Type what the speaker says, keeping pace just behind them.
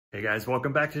Hey guys,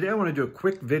 welcome back. Today I want to do a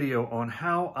quick video on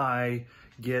how I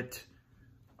get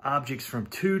objects from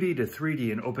 2D to 3D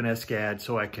in OpenSCAD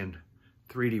so I can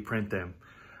 3D print them.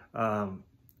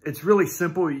 It's really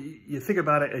simple. You think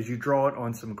about it as you draw it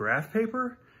on some graph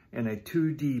paper and a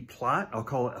 2D plot. I'll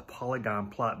call it a polygon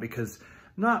plot because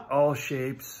not all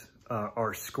shapes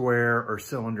are square or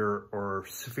cylinder or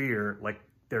sphere like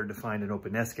they're defined in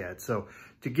OpenSCAD. So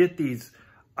to get these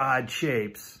odd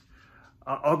shapes,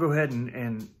 I'll go ahead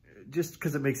and just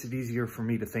because it makes it easier for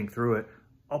me to think through it,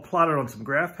 I'll plot it on some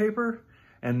graph paper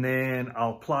and then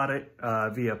I'll plot it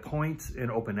via points in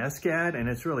OpenSCAD, and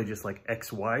it's really just like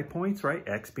XY points, right?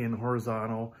 X being the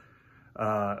horizontal,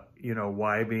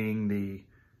 Y being the,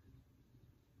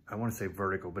 I want to say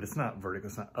vertical, but it's not vertical,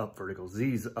 it's not up vertical.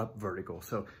 Z's up vertical.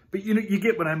 So, but you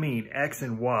get what I mean, X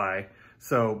and Y.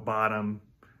 So bottom,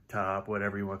 top,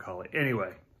 whatever you want to call it.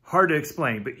 Anyway. Hard to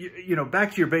explain, but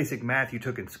back to your basic math you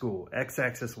took in school.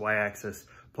 X-axis, Y-axis,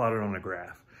 plotted on a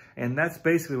graph. And that's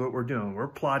basically what we're doing. We're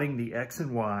plotting the X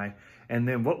and Y, and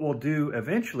then what we'll do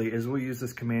eventually is we'll use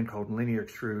this command called linear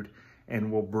extrude,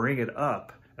 and we'll bring it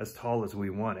up as tall as we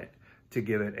want it to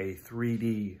give it a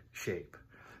 3D shape.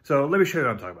 So let me show you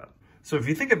what I'm talking about. So if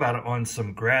you think about it on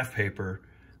some graph paper,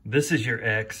 this is your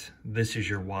X, this is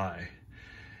your Y.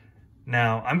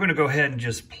 Now, I'm gonna go ahead and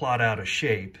just plot out a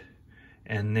shape.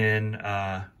 And then,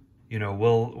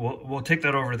 we'll take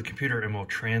that over to the computer and we'll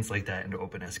translate that into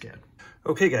OpenSCAD.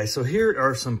 Okay, guys, so here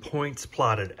are some points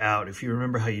plotted out. If you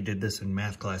remember how you did this in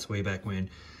math class way back when,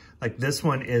 like this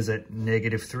one is at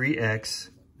 -3x,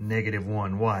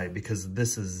 -1y, because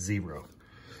this is 0,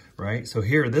 right? So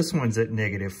here, this one's at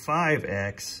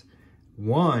 -5x,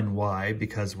 1y,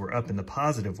 because we're up in the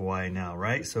positive y now,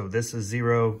 right? So this is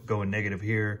 0 going negative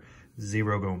here,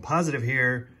 0 going positive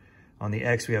here. On the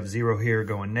X, we have 0 here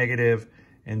going negative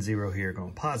and 0 here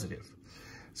going positive.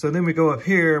 So then we go up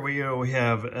here, we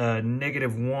have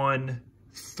 -1,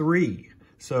 3.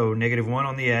 So -1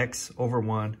 on the X over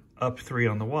 1, up 3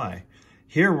 on the Y.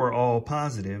 Here we're all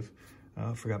positive.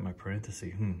 I forgot my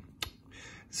parenthesis.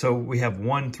 So we have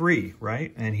 1, 3,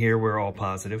 right? And here we're all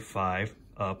positive, 5,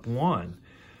 up 1.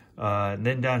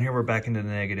 Then down here, we're back into the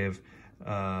negative.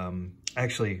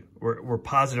 Actually, we're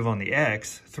positive on the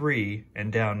X, 3,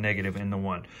 and down negative in the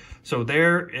 1. So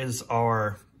there is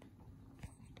our,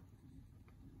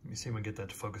 let me see if I can get that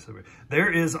to focus over. There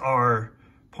is our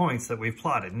points that we've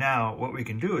plotted. Now, what we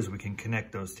can do is we can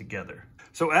connect those together.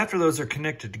 So after those are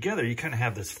connected together, you kind of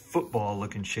have this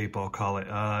football-looking shape, I'll call it.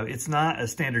 It's not a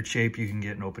standard shape you can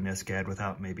get in OpenSCAD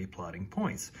without maybe plotting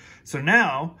points. So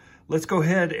now, let's go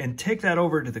ahead and take that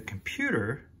over to the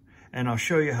computer, and I'll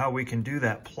show you how we can do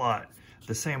that plot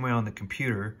the same way on the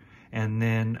computer, and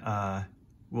then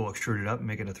we'll extrude it up and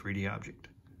make it a 3D object.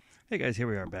 Hey guys, here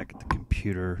we are back at the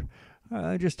computer.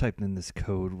 I just typed in this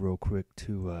code real quick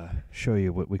to show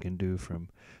you what we can do from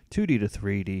 2D to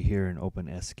 3D here in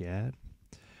OpenSCAD.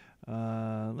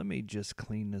 Let me just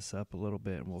clean this up a little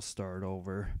bit and we'll start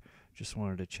over. Just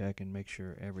wanted to check and make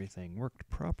sure everything worked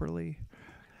properly.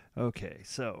 Okay,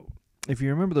 so if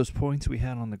you remember those points we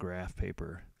had on the graph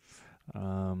paper,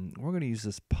 we're going to use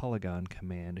this polygon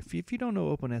command. If you don't know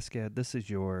OpenSCAD, this is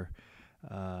your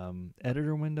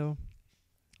editor window,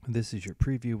 this is your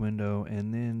preview window,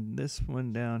 and then this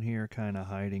one down here kind of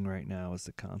hiding right now is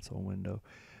the console window.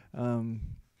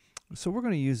 So we're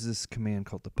going to use this command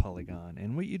called the polygon,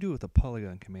 and what you do with the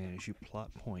polygon command is you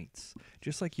plot points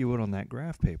just like you would on that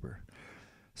graph paper.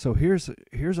 So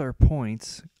here's our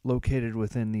points located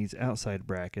within these outside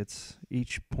brackets.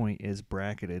 Each point is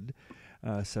bracketed,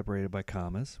 separated by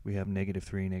commas. We have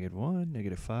 -3, -1,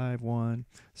 -5, 1,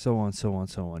 so on, so on,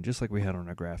 so on, just like we had on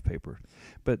our graph paper.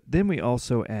 But then we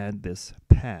also add this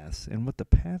paths, and what the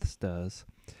paths does,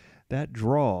 that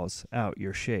draws out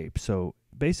your shape. So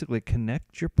basically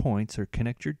connect your points or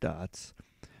connect your dots,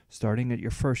 starting at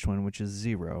your first one, which is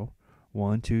 0,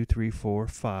 1, 2, 3, 4,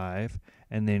 5,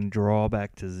 and then draw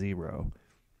back to 0.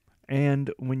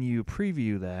 And when you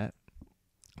preview that,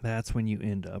 that's when you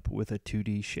end up with a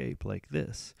 2D shape like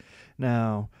this.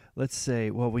 Now, let's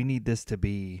say, well, we need this to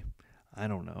be, I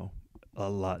don't know, a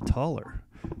lot taller.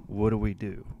 What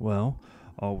do? Well,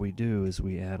 all we do is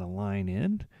we add a line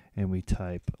in and we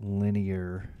type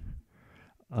linear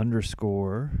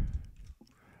 _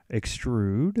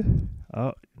 extrude.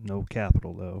 Oh, no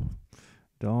capital though.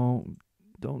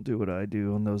 Don't do what I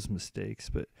do on those mistakes,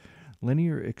 but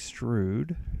linear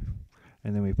extrude,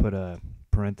 and then we put a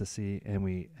parenthesis and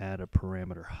we add a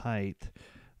parameter height.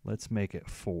 Let's make it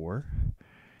 4,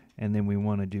 and then we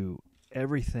want to do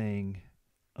everything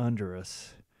under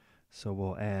us, so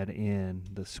we'll add in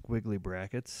the squiggly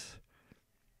brackets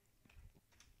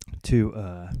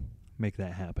to make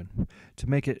that happen. To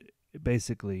make it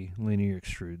basically linear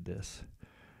extrude this.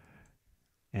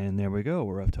 And there we go,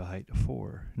 we're up to a height of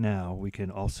 4. Now we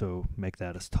can also make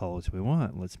that as tall as we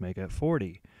want. Let's make it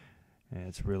 40. And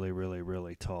it's really, really,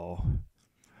 really tall.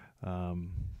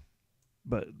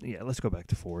 But yeah, let's go back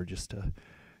to 4 just to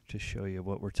show you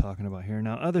what we're talking about here.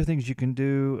 Now, other things you can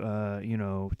do, you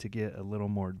know, to get a little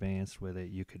more advanced with it,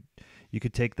 you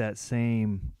could take that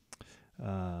same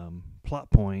plot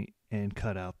point and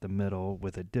cut out the middle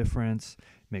with a difference,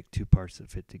 make 2 parts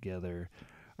that fit together.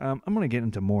 I'm going to get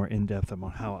into more in-depth on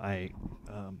how I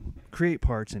create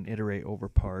parts and iterate over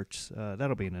parts.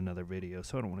 That'll be in another video,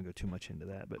 so I don't want to go too much into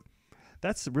that. But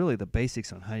that's really the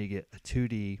basics on how you get a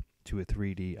 2D to a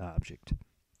 3D object.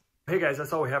 Hey guys,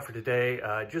 that's all we have for today.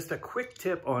 Just a quick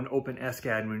tip on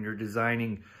OpenSCAD when you're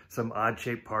designing some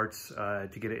odd-shaped parts to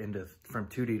get it into from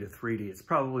 2D to 3D. It's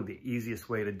probably the easiest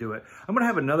way to do it. I'm going to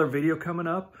have another video coming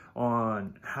up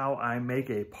on how I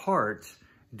make a part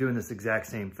doing this exact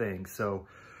same thing. So,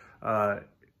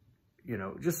 you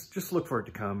know, just look for it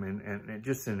to come and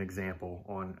just an example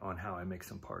on how I make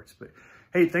some parts. But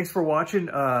hey, thanks for watching.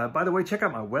 By the way, check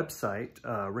out my website,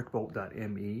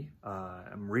 rickbolt.me.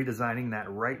 I'm redesigning that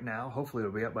right now. Hopefully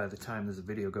it'll be up by the time this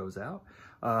video goes out.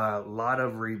 A lot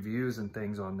of reviews and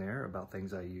things on there about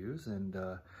things I use, and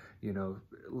you know,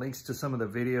 links to some of the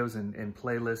videos and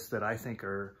playlists that I think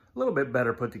are a little bit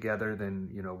better put together than,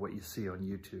 you know, what you see on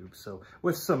YouTube. So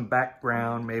with some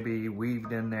background maybe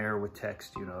weaved in there with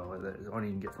text, you know, that only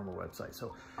you can get from a website.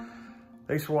 So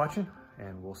thanks for watching,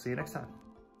 and we'll see you next time.